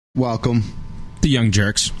Welcome. The Young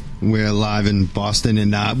Jurks. We're live in Boston,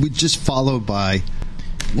 and we just followed by...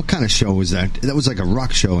 What kind of show was that? That was like a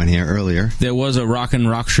rock show in here earlier. There was a rock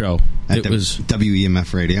show. It was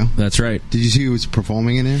WEMF Radio. That's right. Did you see who was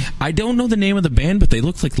performing in here? I don't know the name of the band, but they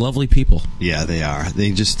look like lovely people. Yeah, they are.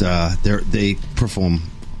 They just they perform,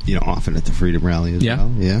 often at the Freedom Rally as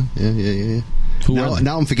well. Yeah.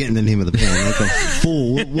 Now I'm forgetting the name of the band. Like a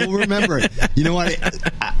fool. We'll remember it. You know what?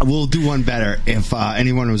 We'll do one better. If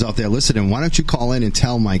anyone was out there listening, why don't you call in and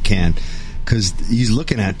tell Mike Can? Because he's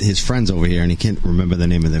looking at his friends over here, and he can't remember the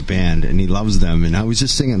name of their band, and he loves them. And I was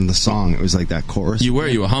just singing the song. It was like that chorus. You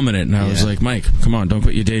were humming it, and I was like, Mike, come on, don't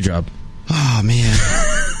quit your day job. Oh, man.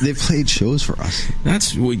 They've played shows for us.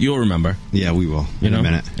 You'll remember. Yeah, we will in a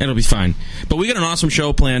minute. It'll be fine. But we got an awesome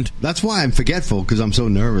show planned. That's why I'm forgetful, because I'm so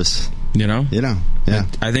nervous. Yeah.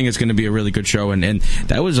 I think it's going to be a really good show, and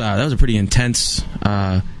that was a pretty intense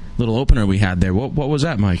little opener we had there. What was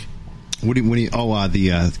that, Mike?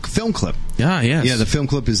 The film clip. Yes. Yeah, the film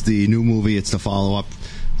clip is the new movie. It's the follow-up.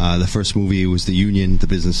 The first movie was The Union, the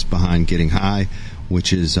business behind Getting High,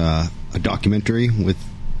 which is a documentary with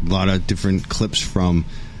a lot of different clips from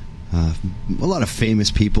a lot of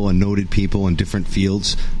famous people and noted people in different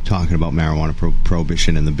fields talking about marijuana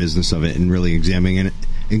prohibition and the business of it and really examining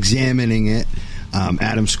it.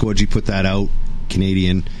 Adam Scorgi put that out,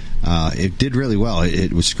 Canadian. It did really well.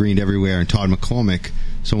 It was screened everywhere, and Todd McCormick,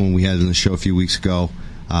 someone we had on the show a few weeks ago,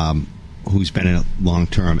 who's been a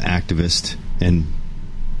long-term activist in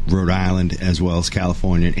Rhode Island as well as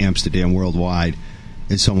California and Amsterdam worldwide,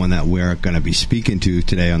 is someone that we're going to be speaking to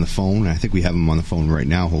today on the phone. I think we have him on the phone right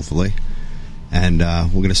now, hopefully. And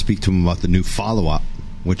we're going to speak to him about the new follow-up,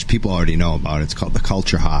 which people already know about. It's called The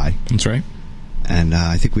Culture High. That's right. And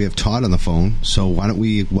I think we have Todd on the phone. So why don't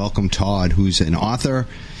we welcome Todd, who's an author.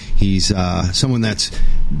 He's someone that's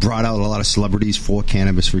brought out a lot of celebrities for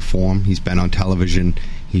cannabis reform. He's been on television.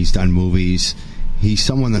 He's done movies. He's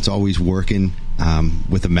someone that's always working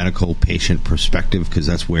with a medical patient perspective, because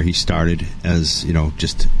that's where he started as,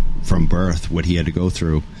 just from birth, what he had to go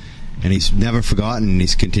through. And he's never forgotten.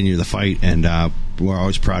 He's continued the fight. And we're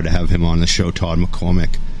always proud to have him on the show, Todd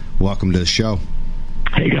McCormick. Welcome to the show.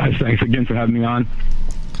 Hey, guys. Thanks again for having me on.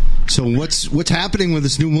 So what's happening with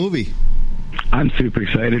this new movie? I'm super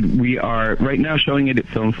excited. We are right now showing it at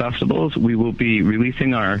film festivals. We will be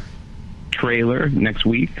releasing our trailer next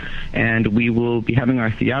week, and we will be having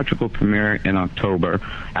our theatrical premiere in October.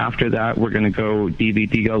 After that, we're going to go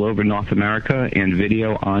DVD all over North America and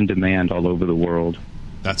video on demand all over the world.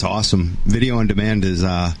 That's awesome. Video on demand is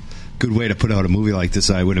a good way to put out a movie like this,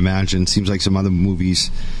 I would imagine. Seems like some other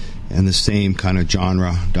movies in the same kind of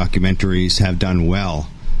genre, documentaries, have done well.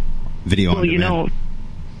 Video on demand.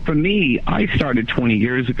 For me, I started 20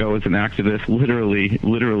 years ago as an activist,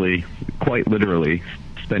 quite literally,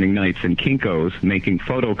 spending nights in Kinko's making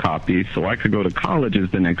photocopies so I could go to colleges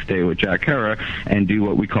the next day with Jack Herra and do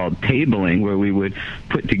what we called tabling, where we would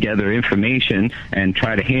put together information and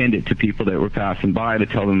try to hand it to people that were passing by to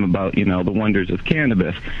tell them about, the wonders of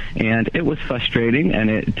cannabis. And it was frustrating, and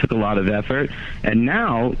it took a lot of effort. And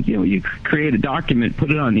now, you create a document, put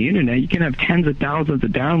it on the internet, you can have tens of thousands of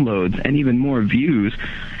downloads and even more views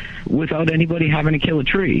without anybody having to kill a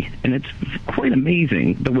tree. And it's quite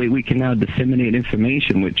amazing the way we can now disseminate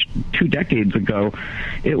information, which 2 decades ago,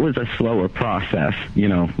 it was a slower process,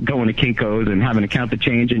 going to Kinko's and having to count the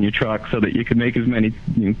change in your truck so that you could make as many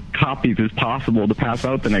copies as possible to pass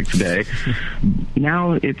out the next day.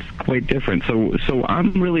 Now it's quite different. So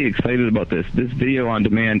I'm really excited about this. This video on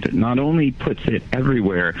demand not only puts it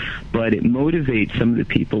everywhere, but it motivates some of the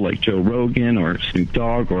people like Joe Rogan or Snoop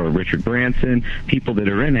Dogg or Richard Branson, people that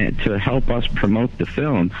are in it, to help us promote the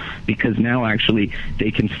film, because now actually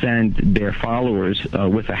they can send their followers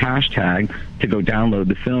with a hashtag to go download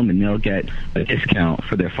the film, and they'll get a discount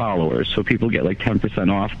for their followers. So people get like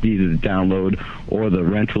 10% off either the download or the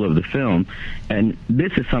rental of the film. And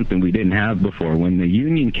this is something we didn't have before. When The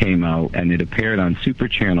Union came out and it appeared on Super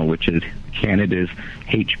Channel, which is Canada's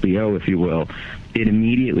HBO, if you will, it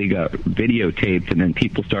immediately got videotaped, and then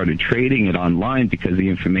people started trading it online because the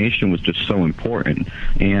information was just so important.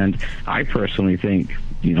 And I personally think,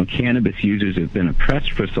 cannabis users have been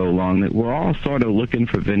oppressed for so long that we're all sort of looking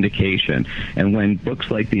for vindication. And when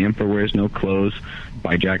books like The Emperor Wears No Clothes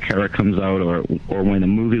by Jack Herra comes out, or when a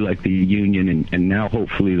movie like The Union and now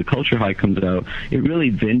hopefully The Culture High comes out, it really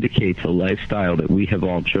vindicates a lifestyle that we have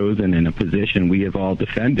all chosen and a position we have all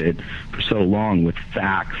defended for so long, with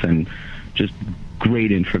facts and just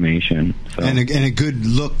great information. So. And a good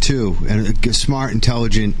look, too, and a smart,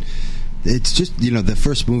 intelligent. It's just, the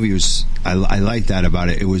first movie was, I like that about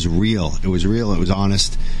it. It was real. It was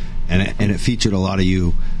honest. and it featured a lot of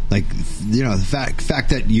you. Like, you know, the fact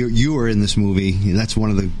that you were in this movie, that's one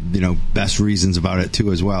of the, you know, best reasons about it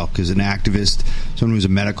too as well. Because an activist, someone who's a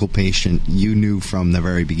medical patient, you knew from the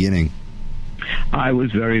very beginning. I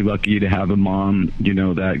was very lucky to have a mom, you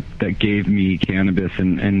know, that gave me cannabis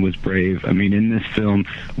and was brave. I mean, in this film,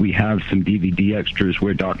 we have some DVD extras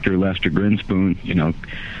where Dr. Lester Grinspoon, you know,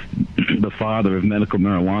 the father of medical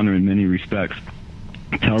marijuana in many respects,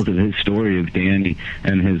 tells of his story of Danny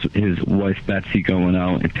and his wife Betsy going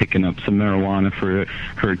out and picking up some marijuana for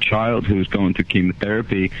her child who was going through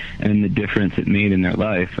chemotherapy, and the difference it made in their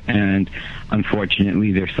life. And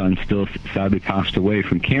unfortunately, their son still sadly passed away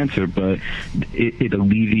from cancer, but it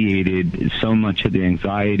alleviated so much of the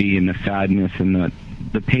anxiety and the sadness and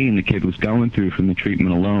the pain the kid was going through from the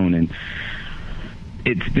treatment alone. And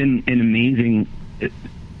it's been an amazing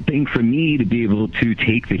thing for me to be able to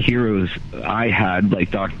take the heroes I had, like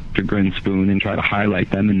Dr. Grinspoon, and try to highlight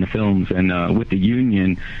them in the films. And with the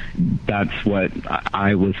Union, that's what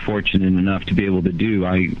I was fortunate enough to be able to do.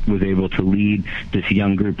 I was able to lead this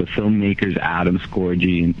young group of filmmakers, Adam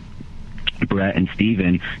Scorgi and Brett and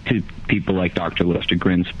Steven, to people like Dr. Lester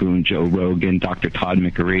Grinspoon, Joe Rogan, Dr. Todd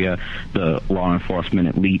McCormick, the law enforcement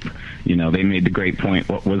at LEAP. You know, they made the great point,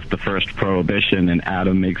 what was the first prohibition? And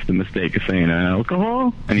Adam makes the mistake of saying,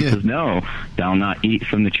 alcohol? And he says, no, thou not eat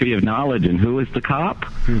from the tree of knowledge. And who is the cop?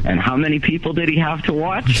 And how many people did he have to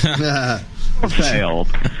watch? Failed.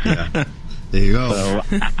 Yeah. There you go.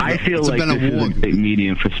 So I feel like this is a great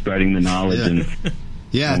medium for spreading the knowledge. And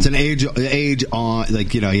yeah, it's an age on,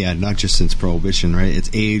 like, you know, yeah, not just since Prohibition, right? It's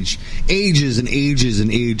ages and ages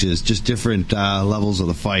and ages, just different levels of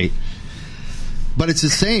the fight. But it's the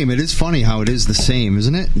same. It is funny how it is the same,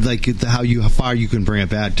 isn't it? Like, how far you can bring it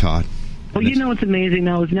back, Todd. Well, you know what's amazing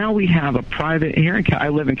now is now we have a private here. I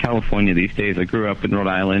live in California these days. I grew up in Rhode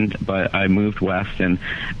Island, but I moved west, and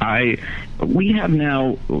we have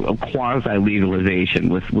now a quasi-legalization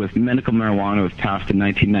with medical marijuana was passed in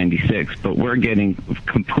 1996, but we're getting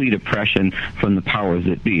complete oppression from the powers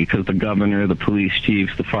that be, because the governor, the police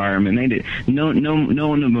chiefs, the firemen, no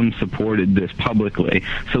one of them supported this publicly.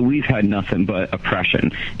 So we've had nothing but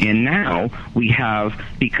oppression. And now we have,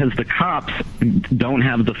 because the cops don't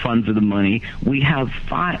have the funds or the money, we have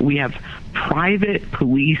private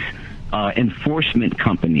police enforcement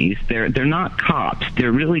companies. They're not cops.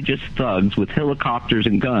 They're really just thugs with helicopters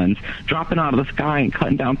and guns dropping out of the sky and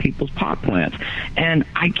cutting down people's pot plants. And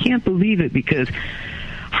I can't believe it, because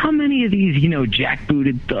how many of these, you know,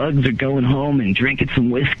 jackbooted thugs are going home and drinking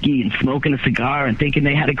some whiskey and smoking a cigar and thinking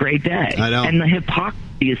they had a great day? I know. And the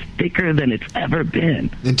hypocrisy is thicker than it's ever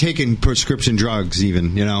been. And taking prescription drugs,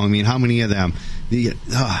 even, you know, I mean, how many of them?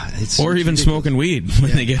 Or even smoking weed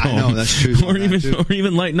when they get home. I know, that's true. or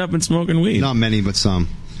even lighting up and smoking weed. Not many, but some.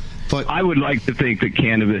 But I would like to think that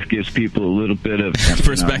cannabis gives people a little bit of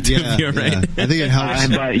perspective. You're right. Yeah. I think it helps.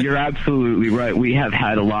 But you're absolutely right. We have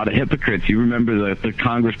had a lot of hypocrites. You remember the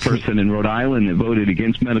congressperson in Rhode Island that voted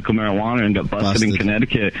against medical marijuana and got busted in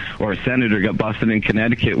Connecticut, or a senator got busted in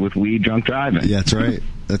Connecticut with weed drunk driving. Yeah, that's right.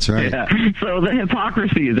 That's right. Yeah. So the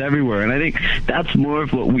hypocrisy is everywhere, and I think that's more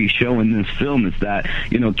of what we show in this film, is that,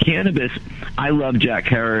 you know, cannabis. I love Jack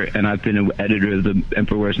Herer, and I've been an editor of The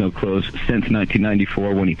Emperor Wears No Clothes since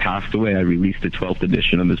 1994. When he passed away, I released the 12th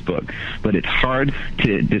edition of his book. But it's hard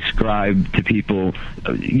to describe to people,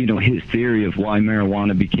 you know, his theory of why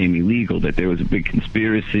marijuana became illegal, that there was a big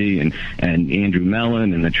conspiracy, and Andrew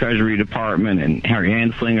Mellon and the Treasury Department and Harry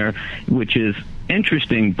Anslinger, which is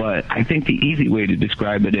interesting. But I think the easy way to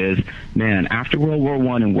describe it is, man, after World War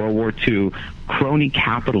I and World War II, crony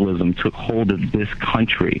capitalism took hold of this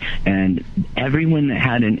country, and everyone that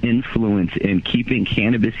had an influence in keeping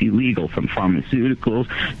cannabis illegal, from pharmaceuticals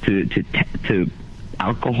to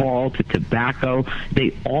alcohol to tobacco,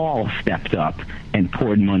 they all stepped up and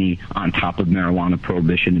poured money on top of marijuana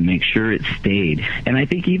prohibition to make sure it stayed. And I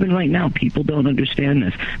think even right now, people don't understand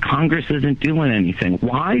this. Congress isn't doing anything.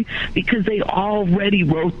 Why? Because they already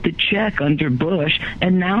wrote the check under Bush,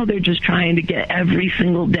 and now they're just trying to get every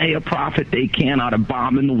single day a profit they can out of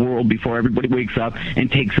bombing the world before everybody wakes up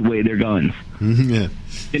and takes away their guns. Yeah.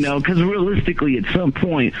 You know, because realistically, at some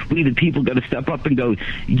point, we the people got to step up and go,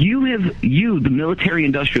 you, the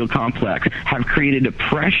military-industrial complex, have created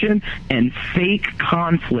oppression and fake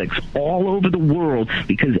conflicts all over the world,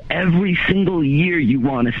 because every single year you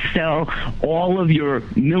want to sell all of your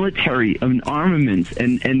military and armaments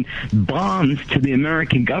and bombs to the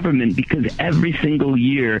American government, because every single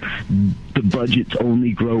year the budgets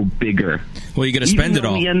only grow bigger. Well, you got to spend it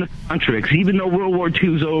all. Even though we end the contracts, even though World War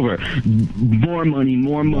II's over, more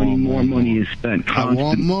money is spent constantly. I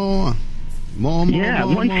want more. One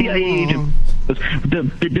CIA agent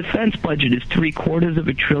The defense budget is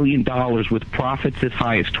 $750 billion with profits as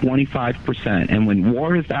high as 25%. And when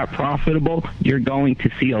war is that profitable, you're going to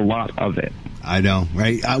see a lot of it. I know,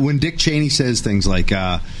 right? When Dick Cheney says things like,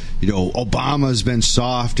 Obama's been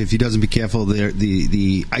soft. If he doesn't be careful,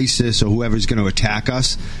 the ISIS or whoever's going to attack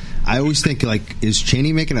us. I always think, like, is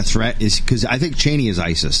Cheney making a threat? Because I think Cheney is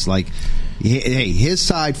ISIS. Like, hey, his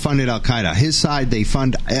side funded Al Qaeda. His side, they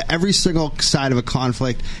fund every single side of a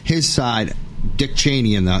conflict. His side, Dick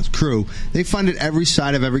Cheney and the crew, they funded every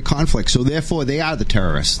side of every conflict. So therefore, they are the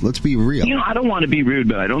terrorists. Let's be real. I don't want to be rude,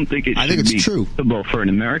 but I don't think it's true for an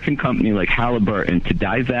American company like Halliburton to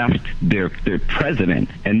divest their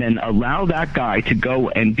president and then allow that guy to go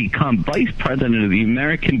and become vice president of the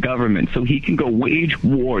American government so he can go wage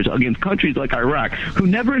wars against countries like Iraq, who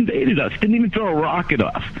never invaded us, didn't even throw a rock at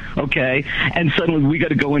us, okay? And suddenly we got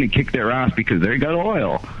to go in and kick their ass because they got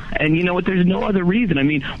oil. And you know what? There's no other reason. I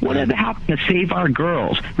mean, whatever happened to save our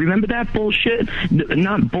girls? Remember that bullshit?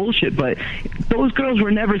 Not bullshit, but those girls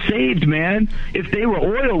were never saved, man. If they were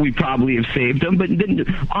oil, we probably have saved them. But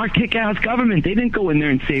our kick-ass government, they didn't go in there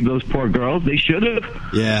and save those poor girls. They should have.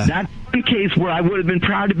 Yeah. That's one case where I would have been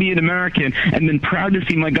proud to be an American and been proud to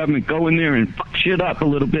see my government go in there and fuck shit up a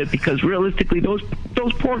little bit, because realistically, those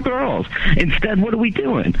poor girls. Instead, what are we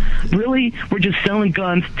doing? Really? We're just selling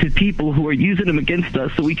guns to people who are using them against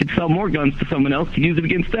us so we can sell more guns to someone else to use it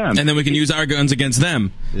against them. And then we can use our guns against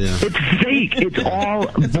them. Yeah. It's fake. It's all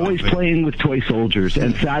boys playing with toy soldiers.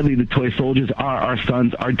 And sadly, the toy soldiers are our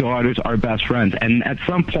sons, our daughters, our best friends. And at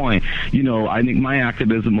some point, I think my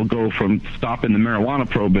activism will go from stopping the marijuana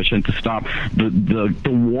prohibition to stop the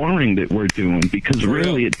warring that we're doing, because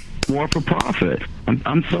really it's war for profit.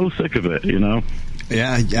 I'm so sick of it,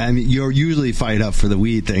 Yeah, I mean, you're usually fired up for the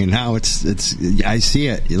weed thing. Now it's. I see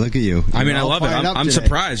it. You look at you. I mean, I love it. I'm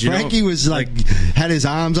surprised. Frankie was had his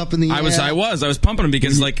arms up in the air. I was pumping him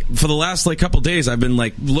because for the last couple days I've been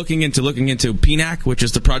looking into PNAC, which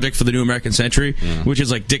is the Project for the New American Century, which is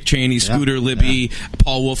like Dick Cheney, Scooter Libby,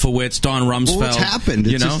 Paul Wolfowitz, Don Rumsfeld. Well, what's happened?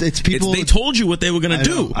 It's people. They told you what they were going to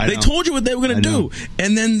do. They told you what they were going to do,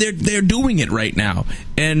 and then they're doing it right now,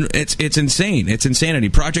 and it's insane. It's insanity.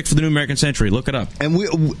 Project for the New American Century. Look it up. And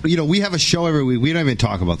we have a show every week. We don't even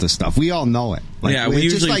talk about this stuff. We all know it. We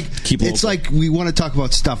usually keep it's local. Like we want to talk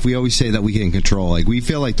about stuff we always say that we can control. Like, we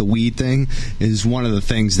feel like the weed thing is one of the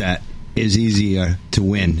things that is easier to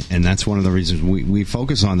win, and that's one of the reasons we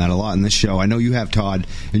focus on that a lot in this show. I know you have, Todd,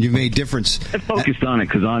 and you've made difference. I focused on it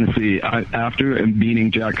because, honestly, after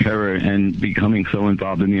meeting Jack Herer and becoming so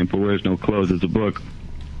involved in The Emperor Wears No Clothes as a book,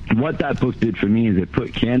 what that book did for me is it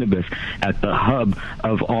put cannabis at the hub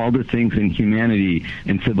of all the things in humanity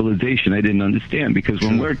and civilization I didn't understand. Because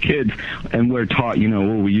when we're kids and we're taught,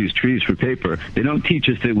 we use trees for paper, they don't teach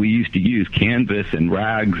us that we used to use canvas and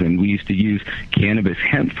rags, and we used to use cannabis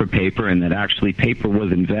hemp for paper, and that actually paper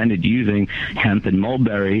was invented using hemp and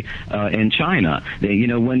mulberry in China.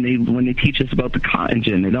 When they teach us about the cotton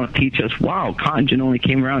gin, they don't teach us, cotton gin only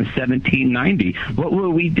came around in 1790. What were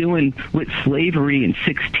we doing with slavery in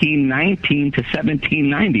 1619 to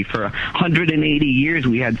 1790? For 180 years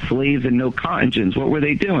we had slaves and no cotton gins. What were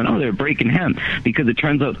they doing? They were breaking hemp, because it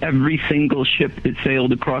turns out every single ship that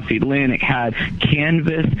sailed across the Atlantic had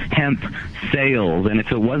canvas hemp sails, and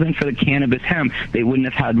if it wasn't for the cannabis hemp, they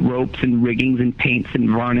wouldn't have had ropes and riggings and paints and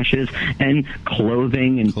varnishes and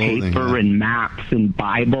clothing and paper and maps and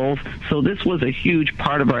Bibles. So this was a huge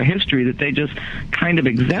part of our history that they just kind of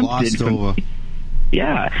exempted from.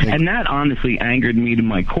 Yeah, and that honestly angered me to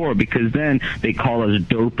my core, because then they call us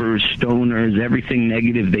dopers, stoners, everything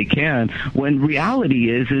negative they can, when reality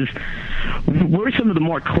is we're some of the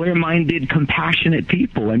more clear-minded, compassionate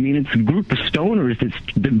people. I mean, it's a group of stoners that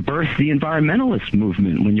birthed the environmentalist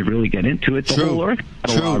movement. When you really get into it, the whole Earth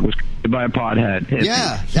catalog was created by a pothead.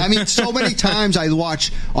 Yeah, I mean, so many times I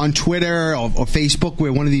watch on Twitter or Facebook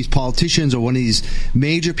where one of these politicians or one of these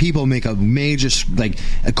major people make a major,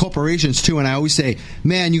 corporations too, and I always say,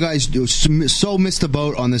 man, you guys so missed the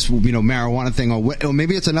boat on this, marijuana thing, or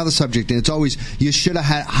maybe it's another subject, and it's always, you should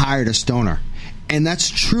have hired a stoner. And that's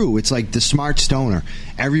true. It's like the smart stoner.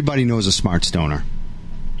 Everybody knows a smart stoner.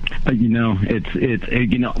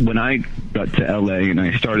 When I got to LA and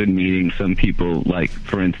I started meeting some people, like,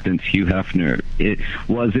 for instance, Hugh Hefner, it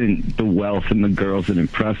wasn't the wealth and the girls that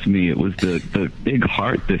impressed me. It was the big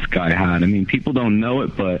heart this guy had. I mean, people don't know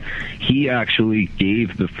it, but he actually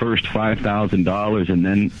gave the first $5,000 and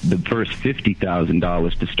then the first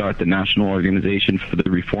 $50,000 to start the National Organization for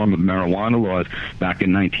the Reform of Marijuana Laws back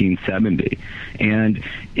in 1970. And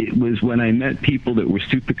it was when I met people that were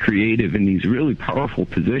super creative in these really powerful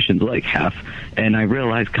positions like Hef, and I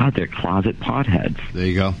realized, God, they're closet potheads. There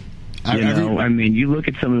you go. I mean, you look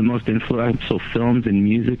at some of the most influential films and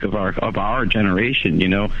music of our generation.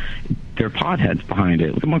 There are potheads behind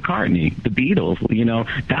it. Look at McCartney, the Beatles.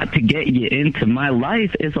 That To Get You Into My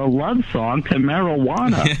Life is a love song to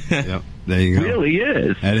marijuana. Yep. There you go. It really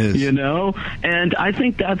is. It is. And I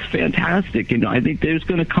think that's fantastic. I think there's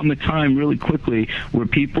going to come a time really quickly where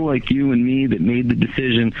people like you and me that made the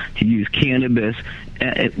decision to use cannabis,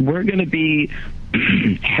 we're going to be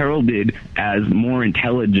heralded as more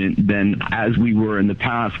intelligent than as we were in the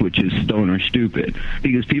past, which is stoner stupid.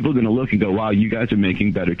 Because people are going to look and go, wow, you guys are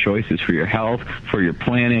making better choices for your health, for your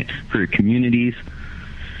planet, for your communities.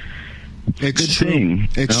 It's true.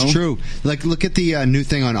 It's true. Like, look at the new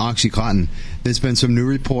thing on OxyContin. There's been some new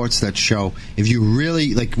reports that show if you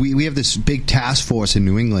really, like, we have this big task force in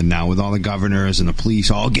New England now with all the governors and the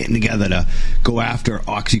police all getting together to go after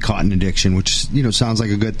OxyContin addiction, which, sounds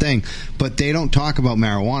like a good thing. But they don't talk about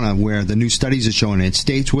marijuana, where the new studies are showing it.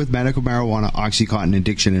 States with medical marijuana, OxyContin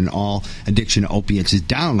addiction, and all addiction to opiates is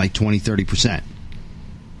down like 20-30%.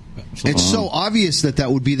 It's so obvious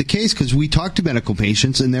that would be the case because we talk to medical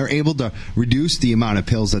patients and they're able to reduce the amount of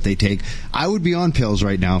pills that they take. I would be on pills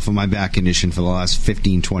right now for my back condition for the last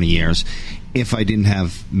 15, 20 years if I didn't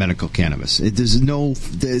have medical cannabis.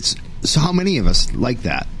 So how many of us like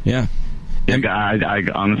that? Yeah. I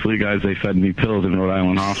honestly, guys, they fed me pills in Rhode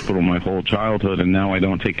Island Hospital my whole childhood, and now I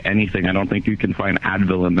don't take anything. I don't think you can find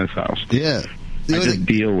Advil in this house. Yeah. I just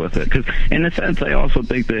deal with it. Because, in a sense, I also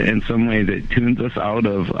think that in some ways it tunes us out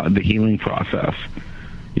of the healing process.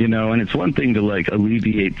 And it's one thing to,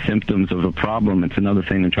 alleviate symptoms of a problem. It's another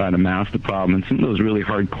thing to try to mask the problem. And some of those really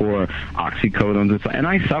hardcore oxycodones. And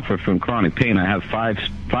I suffer from chronic pain. I have five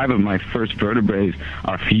of my first vertebrae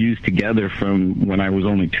are fused together from when I was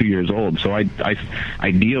only 2 years old. So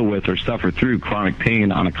I deal with or suffer through chronic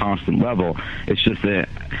pain on a constant level. It's just that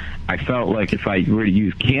I felt like if I were to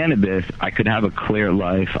use cannabis, I could have a clear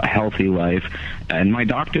life, a healthy life. And my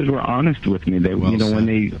doctors were honest with me. When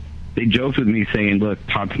they joked with me saying, look,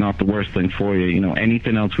 pot's not the worst thing for you.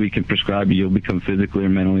 Anything else we can prescribe you, you'll become physically or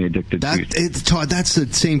mentally addicted to. Todd, that's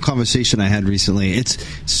the same conversation I had recently. It's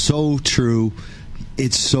so true.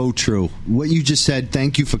 It's so true. What you just said,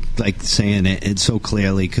 thank you for saying it so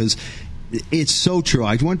clearly, because it's so true.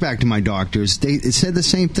 I went back to my doctors. They said the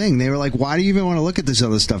same thing. They were like, why do you even want to look at this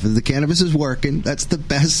other stuff? If the cannabis is working, that's the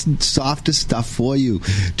best, softest stuff for you.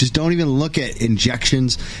 Just don't even look at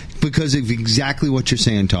injections because of exactly what you're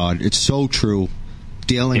saying, Todd. It's so true.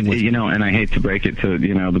 And I hate to break it to,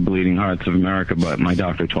 the bleeding hearts of America, but my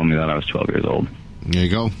doctor told me that I was 12 years old. There you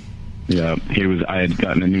go. Yeah, I had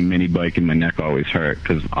gotten a new mini bike and my neck always hurt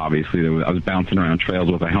because obviously I was bouncing around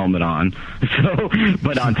trails with a helmet on.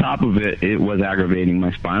 But on top of it, it was aggravating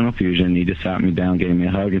my spinal fusion. He just sat me down, gave me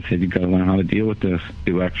a hug, and said, "You got to learn how to deal with this.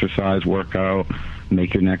 Do exercise, work out,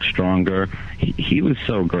 make your neck stronger." He was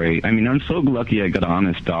so great. I mean, I'm so lucky I got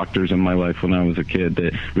honest doctors in my life when I was a kid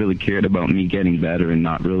that really cared about me getting better and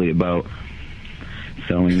not really about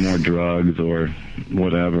selling more drugs or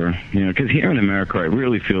whatever, because here in America I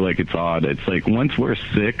really feel like it's odd. It's like once we're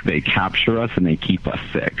sick, they capture us and they keep us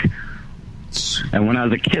sick. And when I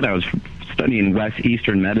was a kid, I was studying West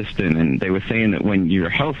Eastern medicine, and they were saying that when you're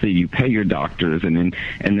healthy, you pay your doctors, and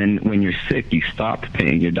then when you're sick, you stop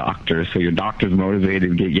paying your doctors, so your doctor's motivated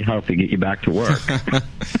to get you healthy, get you back to work.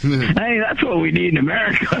 Hey, that's what we need in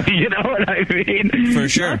America. You know what I mean? For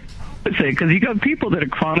sure. Because you got people that are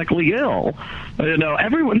chronically ill.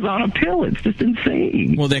 Everyone's on a pill. It's just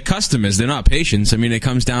insane. Well, they're customers. They're not patients. I mean, it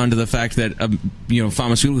comes down to the fact that a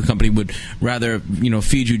pharmaceutical company would rather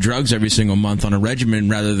feed you drugs every single month on a regimen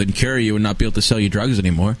rather than cure you and not be able to sell you drugs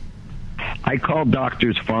anymore. I call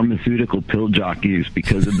doctors pharmaceutical pill jockeys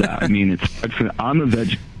because of that. I mean, I'm a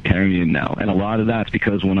vegetarian now, and a lot of that's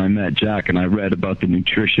because when I met Jack and I read about the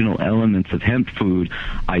nutritional elements of hemp food,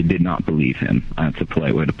 I did not believe him. That's a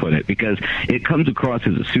polite way to put it, because it comes across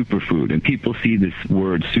as a superfood, and people see this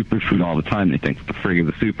word superfood all the time. They think, what the frig is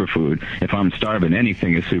a superfood? If I'm starving,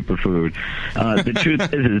 anything is superfood. The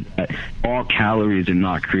truth is that all calories are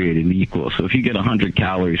not created equal. So if you get 100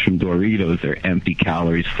 calories from Doritos, they're empty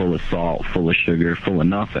calories, full of salt, full of sugar, full of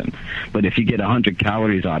nothing. But if you get 100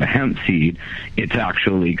 calories out of hemp seed, it's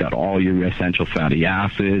actually got all your essential fatty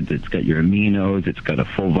acids, it's got your aminos, it's got a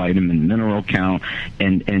full vitamin mineral count,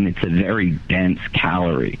 and it's a very dense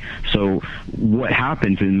calorie. So what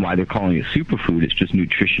happens and why they're calling it superfood is just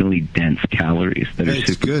nutritionally dense calories that are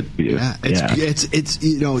super good. Yeah,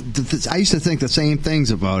 it's I used to think the same things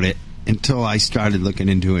about it until I started looking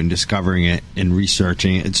into it and discovering it and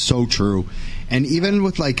researching it. It's so true. And even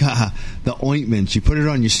with the ointments, you put it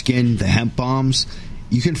on your skin, the hemp bombs,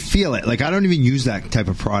 you can feel it. Like, I don't even use that type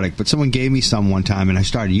of product, but someone gave me some one time, and I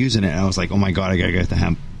started using it, and I was like, oh my God, I gotta get the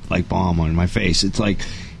hemp like balm on my face. It's like,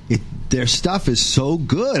 their stuff is so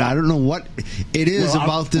good. I don't know what it is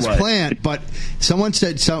about this plant, but someone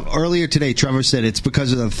said earlier today, Trevor said it's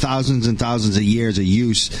because of the thousands and thousands of years of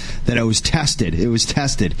use that it was tested. It was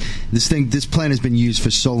tested. This plant has been used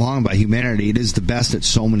for so long by humanity. It is the best at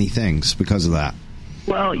so many things because of that.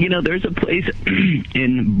 Well, there's a place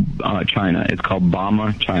in China. It's called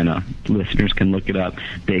Bama, China. Listeners can look it up.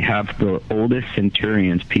 They have the oldest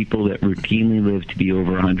centurions, people that routinely live to be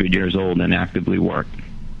over 100 years old and actively work.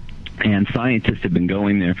 And scientists have been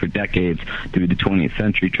going there for decades through the 20th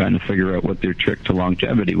century trying to figure out what their trick to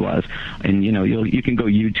longevity was. And, you can go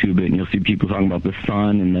YouTube it and you'll see people talking about the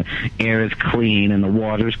sun and the air is clean and the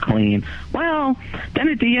water's clean. Well, then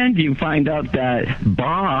at the end you find out that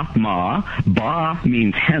Ba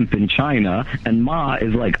means hemp in China, and Ma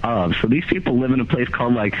is like of. So these people live in a place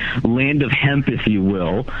called like land of hemp, if you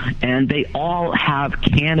will, and they all have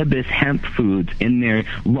cannabis hemp foods in their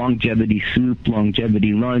longevity soup,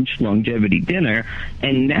 longevity lunch, longevity dinner.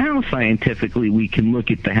 And now scientifically we can look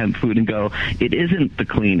at the hemp food and go, it isn't the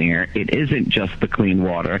clean air, it isn't just the clean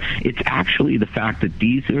water, it's actually the fact that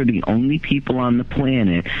these are the only people on the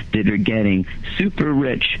planet that are getting super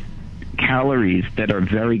rich calories that are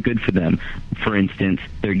very good for them. For instance,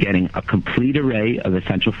 they're getting a complete array of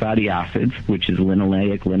essential fatty acids, which is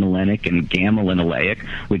linoleic, linolenic, and gamma-linoleic,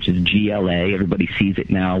 which is GLA. Everybody sees it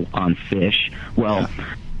now on fish. Well,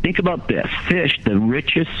 think about this. Fish, the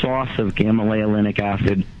richest source of gamma-linolenic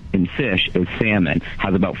acid in fish is salmon.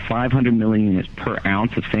 Has about 500 millunits per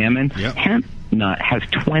ounce of salmon. Yep. Hemp nut has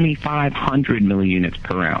 2,500 millunits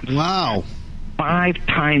per ounce. Wow. 5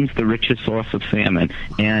 times the richest source of salmon.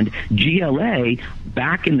 And GLA,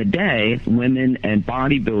 back in the day, women and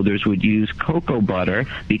bodybuilders would use cocoa butter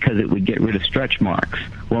because it would get rid of stretch marks.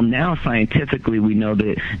 Well, now scientifically we know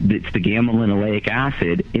that it's the gamma-linoleic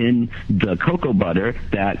acid in the cocoa butter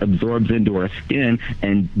that absorbs into our skin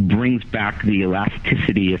and brings back the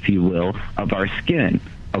elasticity, if you will, of our skin.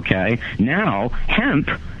 Okay? Now, hemp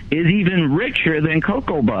is even richer than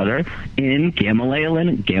cocoa butter in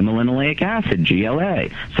gamma-linoleic acid, GLA.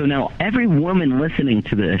 So now every woman listening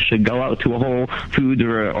to this should go out to a Whole Foods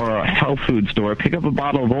or a health food store, pick up a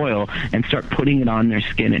bottle of oil, and start putting it on their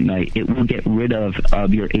skin at night. It will get rid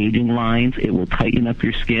of your aging lines. It will tighten up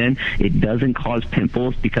your skin. It doesn't cause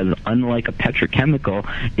pimples because unlike a petrochemical,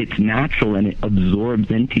 it's natural and it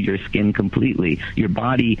absorbs into your skin completely. Your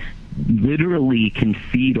body literally can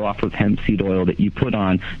feed off of hemp seed oil that you put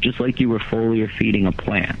on just like you were foliar feeding a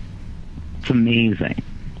plant. It's amazing.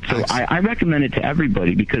 So I recommend it to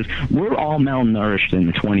everybody because we're all malnourished in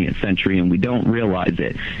the 20th century and we don't realize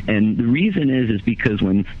it. And the reason is because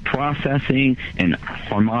when processing and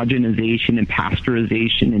homogenization and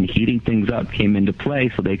pasteurization and heating things up came into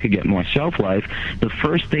play so they could get more shelf life, the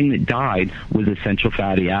first thing that died was essential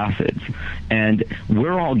fatty acids. And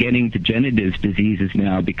we're all getting degenerative diseases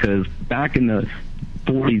now because back in the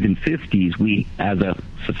 40s and 50s, we as a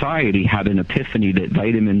society had an epiphany that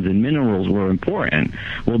vitamins and minerals were important.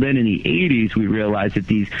 Well, then in the 80s, we realized that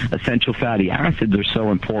these essential fatty acids are so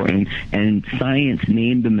important, and science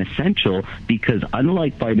named them essential because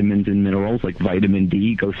unlike vitamins and minerals, like vitamin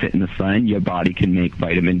D, go sit in the sun, your body can make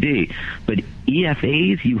vitamin D. But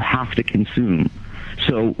EFAs, you have to consume.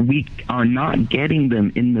 So we are not getting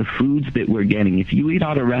them in the foods that we're getting. If you eat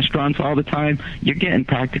out of restaurants all the time, you're getting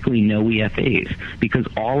practically no EFAs because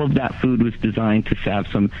all of that food was designed to have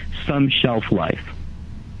some shelf life.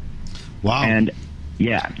 Wow. And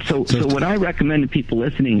yeah, so what I recommend to people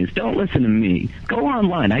listening is don't listen to me. Go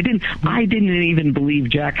online. I didn't even believe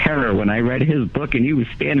Jack Herer when I read his book and he was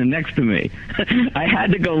standing next to me. I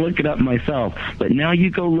had to go look it up myself. But now you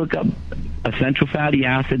go look up essential fatty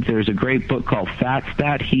acids. There's a great book called Fat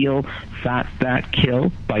Stat Heal, Fat Stat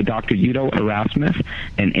Kill by Dr. Udo Erasmus,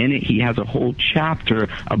 and in it he has a whole chapter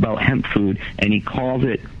about hemp food, and he calls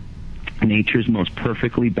it nature's most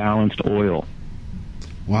perfectly balanced oil.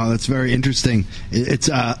 Wow, that's very interesting. It's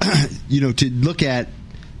to look at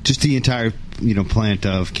just the entire plant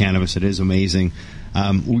of cannabis, it is amazing.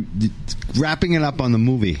 Wrapping it up on the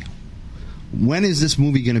movie. When is this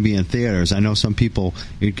movie going to be in theaters? I know some people,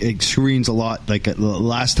 it screens a lot. Like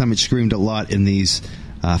last time it screamed a lot in these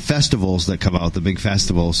festivals that come out, the big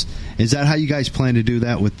festivals. Is that how you guys plan to do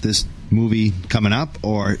that with this movie coming up?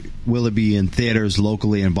 Or will it be in theaters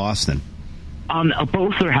locally in Boston?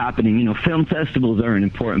 Both are happening. Film festivals are an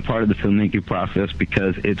important part of the filmmaking process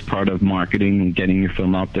because it's part of marketing and getting your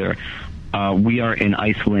film out there. We are in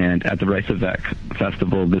Iceland at the Reykjavik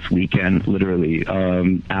Festival this weekend. Literally,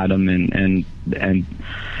 Adam and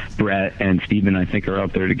Brett and Steven, I think, are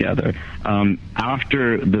out there together.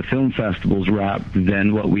 After the film festival's wrapped,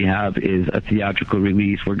 then what we have is a theatrical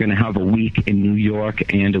release. We're going to have a week in New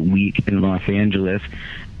York and a week in Los Angeles.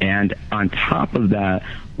 And on top of that,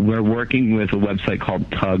 we're working with a website called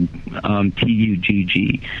Tugg,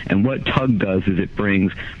 Tugg. And what Tugg does is it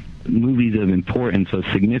brings movies of importance, of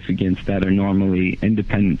significance, that are normally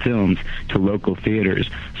independent films to local theaters.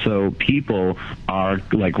 So people are,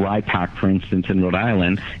 like RIPAC, for instance, in Rhode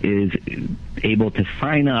Island, is able to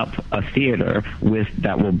sign up a theater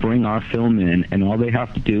that will bring our film in, and all they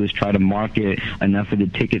have to do is try to market enough of the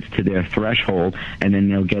tickets to their threshold, and then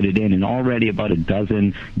they'll get it in. And already about a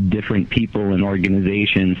dozen different people and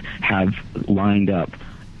organizations have lined up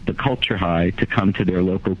the Culture High to come to their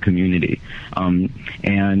local community.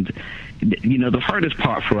 And the hardest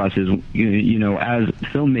part for us is, as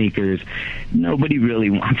filmmakers, nobody really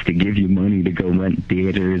wants to give you money to go rent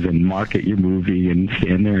theaters and market your movie and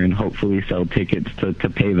stand there and hopefully sell tickets to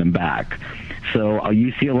pay them back. So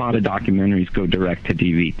you see a lot of documentaries go direct to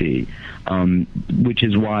DVD, which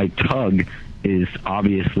is why Tugg is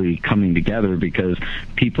obviously coming together, because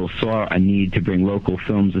people saw a need to bring local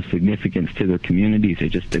films of significance to their communities. They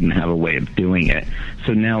just didn't have a way of doing it.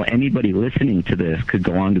 So now anybody listening to this could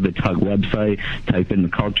go onto the Tugg website, type in the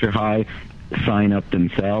Culture High, sign up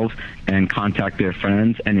themselves, and contact their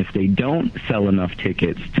friends. And if they don't sell enough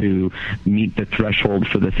tickets to meet the threshold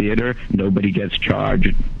for the theater, nobody gets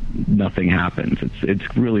charged. Nothing happens.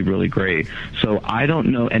 It's really, really great. So I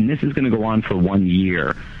don't know, and this is going to go on for 1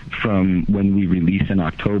 year from when we release in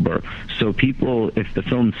October. So people, if the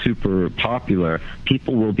film's super popular,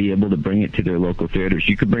 people will be able to bring it to their local theaters.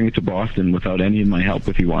 You could bring it to Boston without any of my help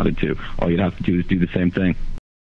if you wanted to. All you'd have to do is do the same thing.